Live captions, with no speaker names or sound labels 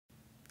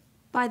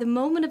By the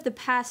moment of the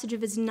passage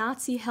of his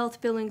Nazi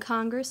health bill in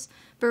Congress,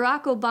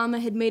 Barack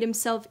Obama had made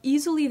himself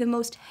easily the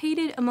most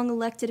hated among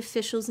elected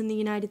officials in the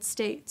United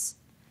States.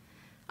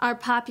 Our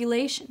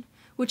population,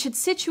 which had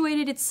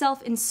situated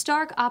itself in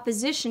stark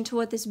opposition to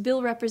what this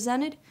bill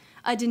represented,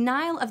 a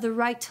denial of the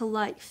right to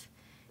life,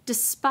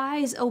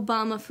 despise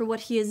Obama for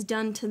what he has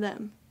done to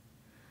them.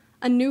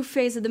 A new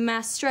phase of the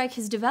mass strike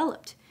has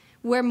developed,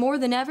 where more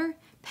than ever,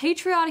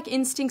 patriotic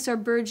instincts are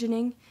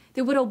burgeoning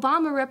that what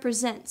Obama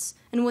represents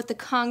and what the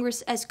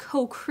Congress as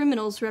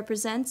co-criminals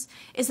represents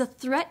is a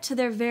threat to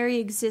their very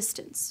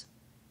existence.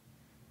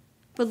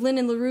 But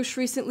Lyndon LaRouche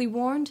recently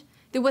warned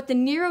that what the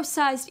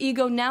Nero-sized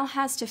ego now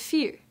has to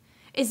fear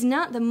is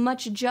not the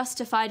much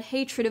justified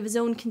hatred of his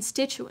own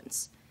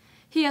constituents.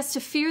 He has to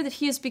fear that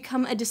he has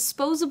become a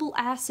disposable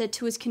asset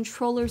to his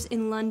controllers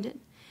in London,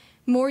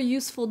 more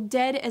useful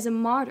dead as a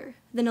martyr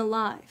than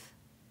alive.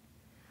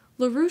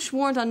 LaRouche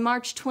warned on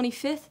March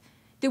 25th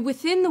that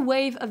within the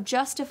wave of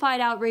justified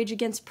outrage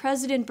against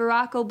President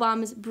Barack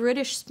Obama's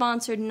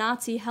British-sponsored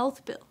Nazi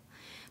health bill,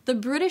 the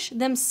British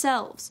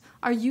themselves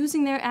are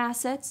using their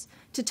assets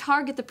to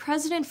target the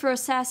president for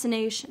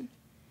assassination.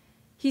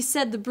 He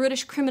said the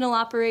British criminal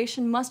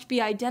operation must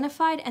be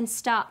identified and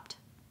stopped.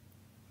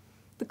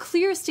 The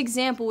clearest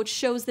example which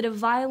shows that a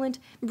violent,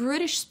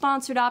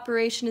 British-sponsored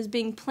operation is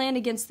being planned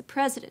against the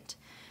president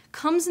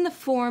comes in the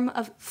form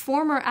of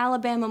former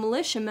Alabama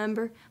militia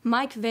member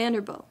Mike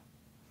Vanderboe.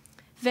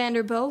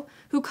 Vanderboe,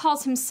 who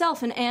calls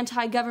himself an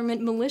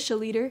anti-government militia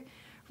leader,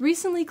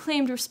 recently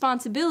claimed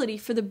responsibility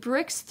for the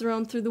bricks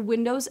thrown through the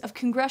windows of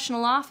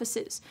congressional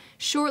offices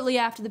shortly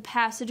after the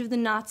passage of the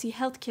Nazi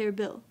healthcare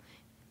bill.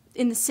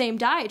 In the same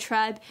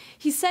diatribe,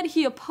 he said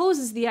he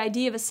opposes the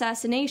idea of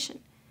assassination,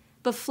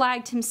 but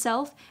flagged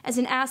himself as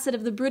an asset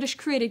of the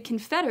British-created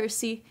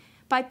Confederacy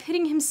by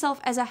pitting himself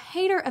as a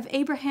hater of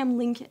Abraham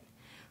Lincoln,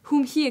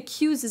 whom he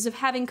accuses of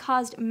having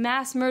caused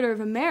mass murder of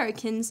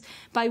Americans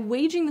by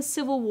waging the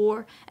Civil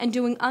War and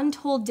doing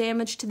untold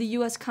damage to the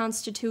U.S.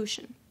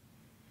 Constitution.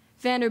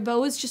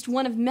 Vanderboe is just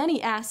one of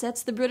many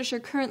assets the British are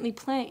currently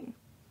playing.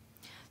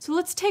 So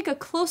let's take a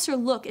closer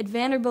look at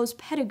Vanderboe's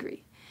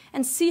pedigree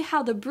and see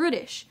how the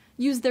British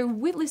use their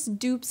witless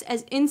dupes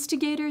as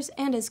instigators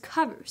and as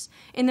covers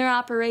in their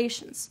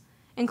operations,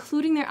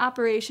 including their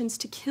operations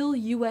to kill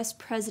U.S.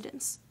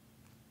 presidents.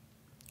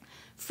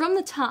 From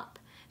the top,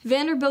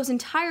 Vanderboe's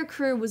entire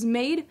career was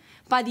made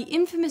by the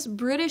infamous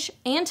British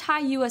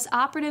anti-U.S.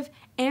 operative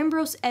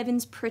Ambrose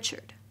Evans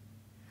Pritchard.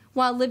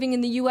 While living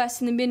in the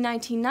U.S. in the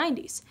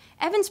mid-1990s,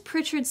 Evans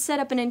Pritchard set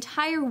up an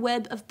entire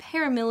web of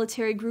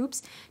paramilitary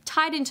groups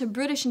tied into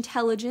British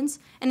intelligence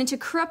and into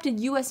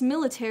corrupted U.S.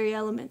 military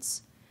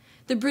elements.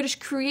 The British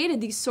created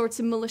these sorts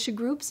of militia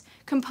groups,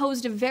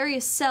 composed of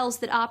various cells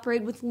that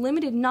operate with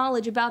limited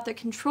knowledge about their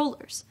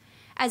controllers,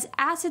 as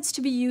assets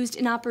to be used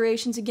in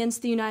operations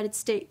against the United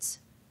States.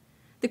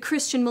 The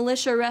Christian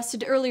militia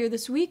arrested earlier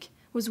this week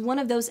was one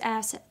of those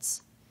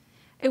assets.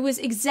 It was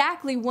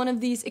exactly one of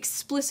these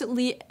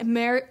explicitly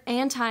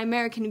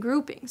anti-American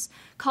groupings,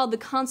 called the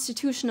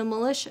Constitutional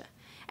Militia,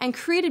 and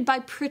created by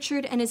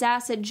Pritchard and his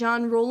asset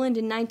John Rowland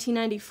in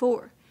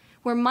 1994,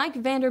 where Mike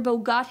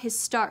Vanderboe got his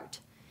start,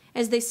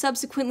 as they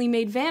subsequently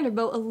made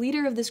Vanderboe a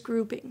leader of this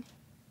grouping.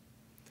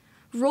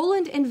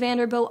 Rowland and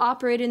Vanderboe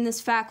operated in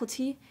this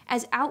faculty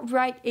as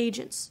outright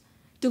agents,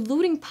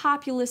 deluding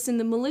populace in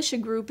the militia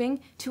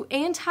grouping to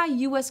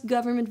anti-U.S.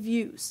 government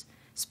views,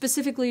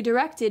 specifically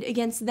directed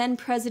against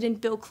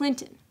then-President Bill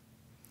Clinton.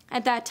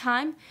 At that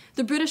time,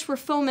 the British were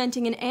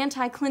fomenting an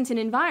anti-Clinton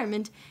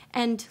environment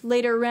and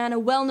later ran a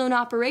well-known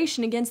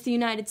operation against the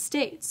United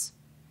States.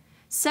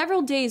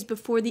 Several days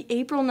before the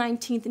April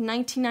 19,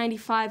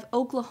 1995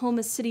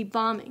 Oklahoma City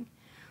bombing,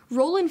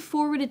 Rowland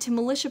forwarded to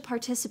militia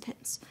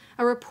participants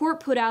a report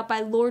put out by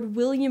Lord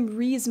William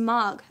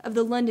Rees-Mogg of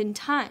the London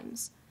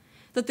Times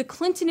that the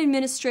Clinton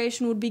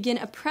administration would begin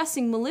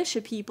oppressing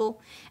militia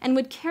people and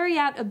would carry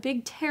out a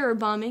big terror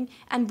bombing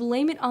and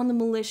blame it on the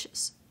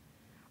militias.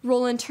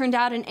 Rowland turned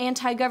out an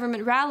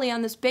anti-government rally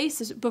on this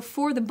basis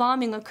before the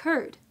bombing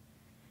occurred.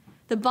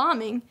 The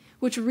bombing,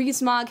 which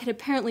Rees-Mogg had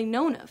apparently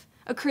known of,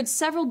 occurred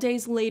several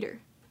days later.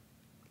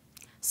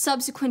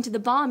 Subsequent to the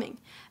bombing,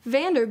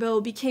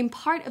 Vanderboe became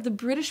part of the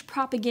British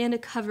propaganda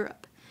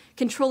cover-up,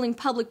 controlling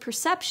public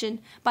perception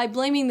by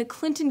blaming the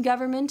Clinton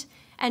government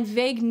and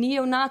vague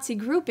neo-Nazi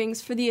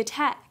groupings for the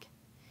attack.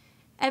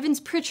 Evans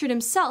Pritchard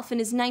himself, in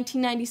his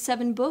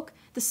 1997 book,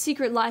 The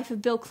Secret Life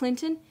of Bill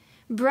Clinton,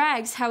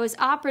 brags how his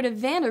operative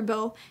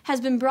Vanderboe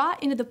has been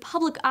brought into the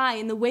public eye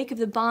in the wake of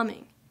the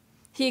bombing.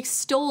 He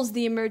extols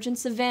the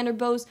emergence of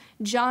Vanderboe's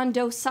John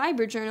Doe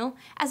cyber journal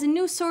as a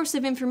new source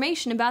of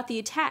information about the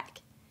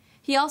attack.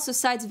 He also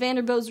cites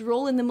Vanderboe's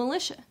role in the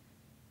militia,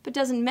 but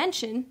doesn't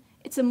mention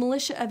it's a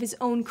militia of his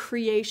own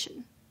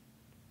creation.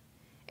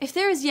 If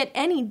there is yet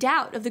any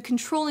doubt of the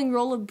controlling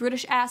role of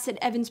British asset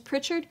Evans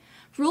Pritchard,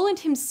 Rowland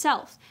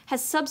himself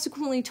has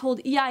subsequently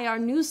told EIR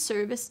News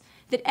Service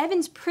that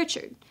Evans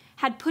Pritchard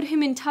had put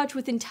him in touch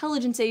with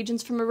intelligence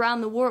agents from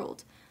around the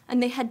world,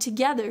 and they had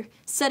together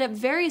set up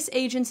various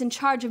agents in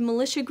charge of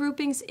militia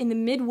groupings in the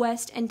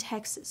Midwest and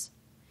Texas.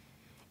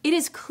 It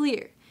is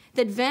clear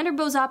that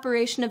Vanderboe's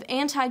operation of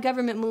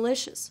anti-government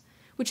militias,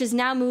 which is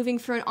now moving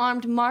for an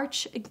armed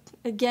march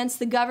against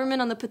the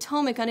government on the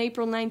Potomac on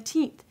April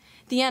 19th,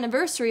 the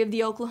anniversary of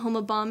the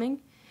Oklahoma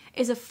bombing,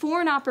 is a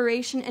foreign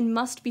operation and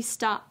must be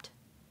stopped.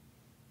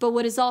 But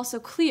what is also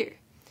clear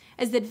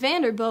is that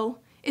Vanderboe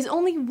is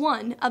only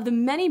one of the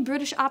many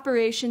British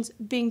operations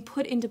being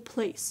put into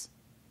place.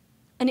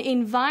 An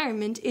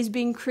environment is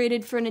being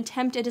created for an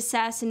attempt at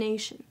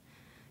assassination.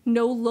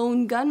 No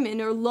lone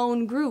gunman or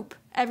lone group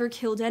ever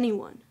killed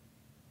anyone.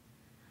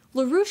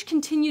 LaRouche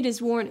continued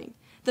his warning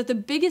that the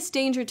biggest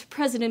danger to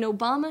President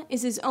Obama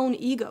is his own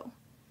ego.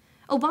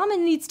 Obama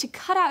needs to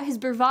cut out his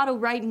bravado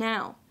right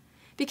now,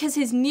 because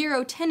his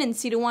Nero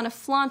tendency to want to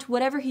flaunt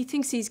whatever he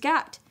thinks he's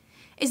got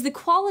is the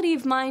quality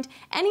of mind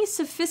any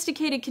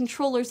sophisticated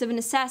controllers of an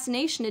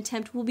assassination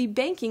attempt will be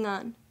banking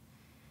on.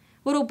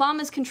 What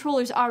Obama's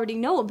controllers already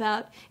know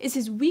about is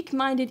his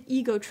weak-minded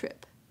ego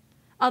trip.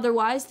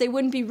 Otherwise, they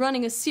wouldn't be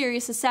running a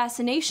serious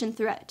assassination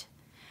threat.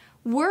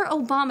 Were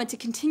Obama to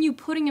continue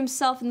putting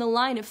himself in the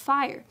line of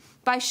fire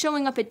by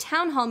showing up at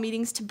town hall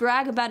meetings to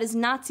brag about his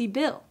Nazi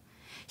bill,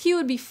 he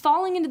would be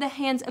falling into the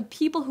hands of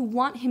people who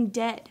want him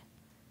dead.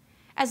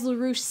 As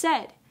LaRouche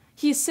said,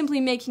 he is simply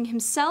making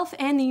himself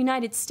and the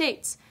United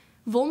States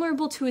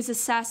vulnerable to his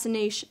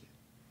assassination.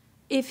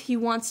 If he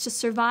wants to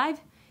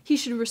survive, he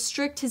should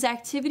restrict his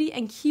activity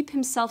and keep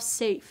himself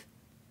safe.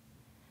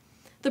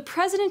 The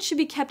president should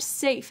be kept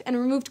safe and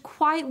removed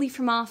quietly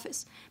from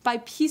office by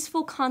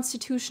peaceful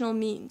constitutional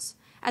means,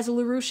 as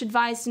LaRouche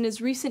advised in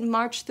his recent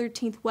March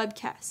 13th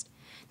webcast.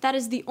 That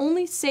is the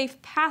only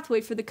safe pathway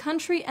for the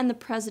country and the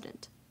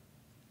president.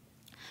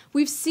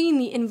 We've seen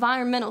the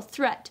environmental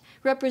threat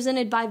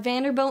represented by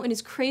Vanderboe and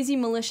his crazy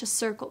militia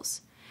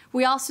circles.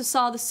 We also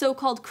saw the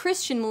so-called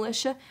Christian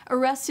militia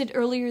arrested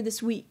earlier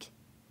this week.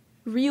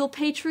 Real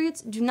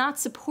patriots do not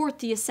support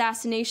the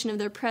assassination of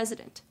their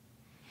president.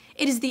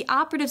 It is the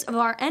operatives of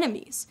our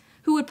enemies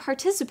who would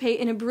participate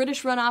in a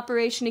British-run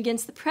operation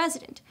against the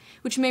president,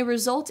 which may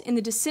result in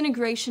the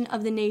disintegration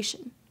of the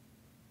nation.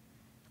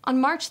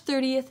 On March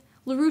 30th,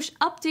 LaRouche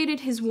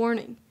updated his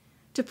warning,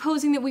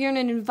 deposing that we are in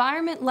an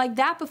environment like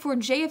that before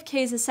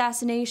JFK's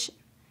assassination.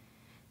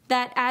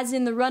 That, as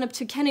in the run-up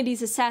to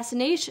Kennedy's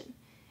assassination,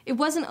 it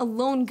wasn't a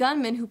lone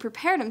gunman who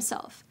prepared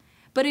himself,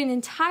 but an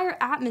entire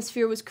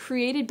atmosphere was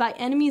created by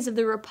enemies of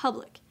the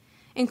Republic,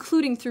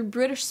 including through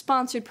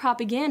British-sponsored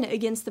propaganda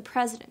against the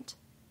president.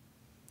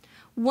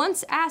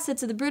 Once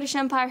assets of the British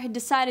Empire had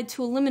decided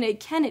to eliminate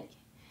Kennedy,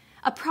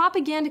 a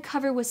propaganda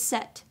cover was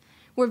set,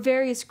 where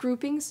various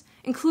groupings,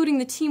 including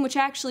the team which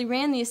actually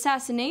ran the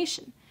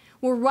assassination,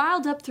 were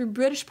riled up through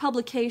British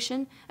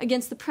publication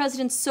against the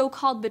president's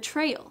so-called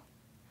betrayal.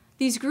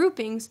 These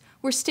groupings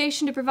were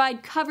stationed to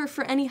provide cover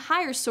for any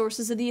higher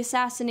sources of the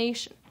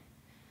assassination.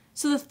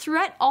 So the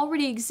threat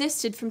already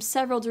existed from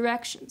several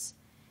directions,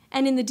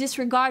 and in the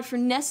disregard for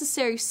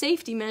necessary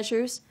safety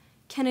measures,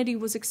 Kennedy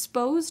was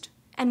exposed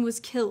and was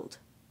killed.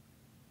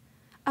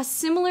 A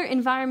similar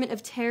environment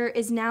of terror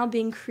is now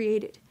being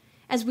created,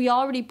 as we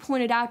already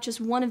pointed out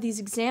just one of these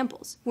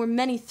examples, where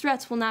many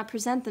threats will not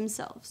present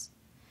themselves.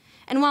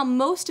 And while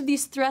most of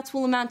these threats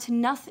will amount to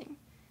nothing,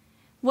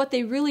 what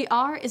they really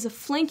are is a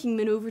flanking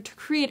maneuver to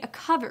create a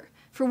cover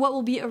for what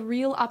will be a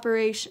real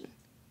operation.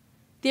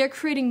 They are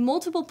creating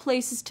multiple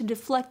places to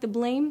deflect the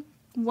blame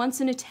once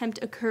an attempt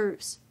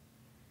occurs.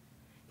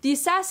 The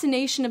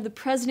assassination of the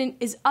president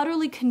is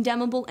utterly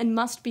condemnable and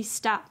must be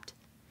stopped.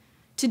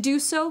 To do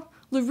so,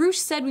 LaRouche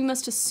said we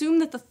must assume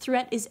that the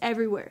threat is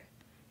everywhere.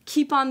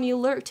 Keep on the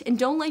alert and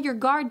don't let your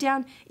guard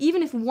down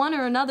even if one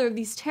or another of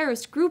these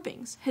terrorist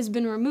groupings has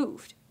been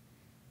removed.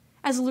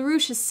 As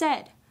LaRouche has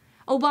said,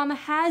 Obama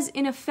has,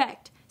 in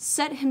effect,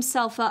 set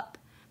himself up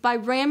by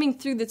ramming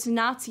through this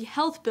Nazi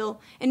health bill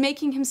and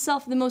making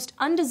himself the most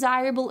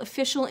undesirable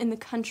official in the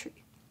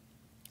country.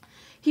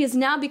 He has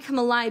now become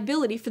a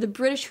liability for the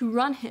British who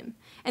run him,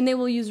 and they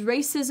will use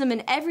racism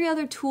and every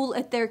other tool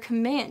at their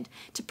command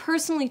to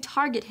personally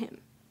target him.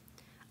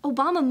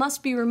 Obama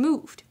must be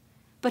removed,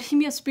 but he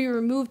must be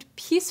removed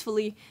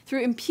peacefully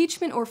through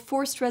impeachment or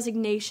forced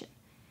resignation.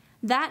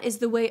 That is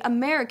the way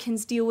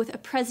Americans deal with a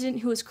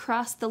president who has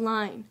crossed the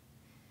line.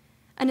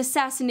 An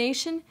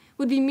assassination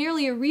would be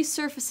merely a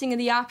resurfacing of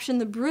the option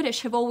the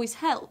British have always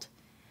held,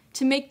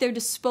 to make their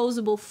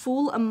disposable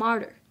fool a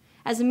martyr,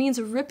 as a means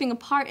of ripping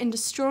apart and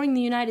destroying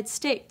the United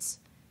States.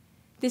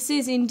 This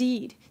is,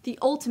 indeed, the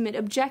ultimate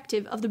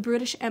objective of the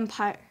British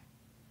Empire.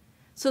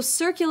 So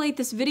circulate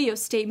this video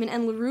statement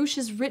and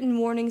LaRouche's written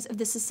warnings of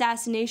this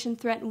assassination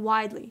threat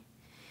widely.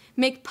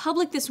 Make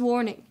public this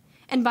warning,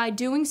 and by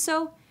doing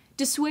so,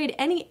 dissuade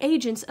any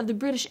agents of the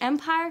British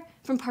Empire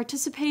from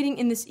participating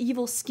in this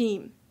evil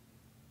scheme.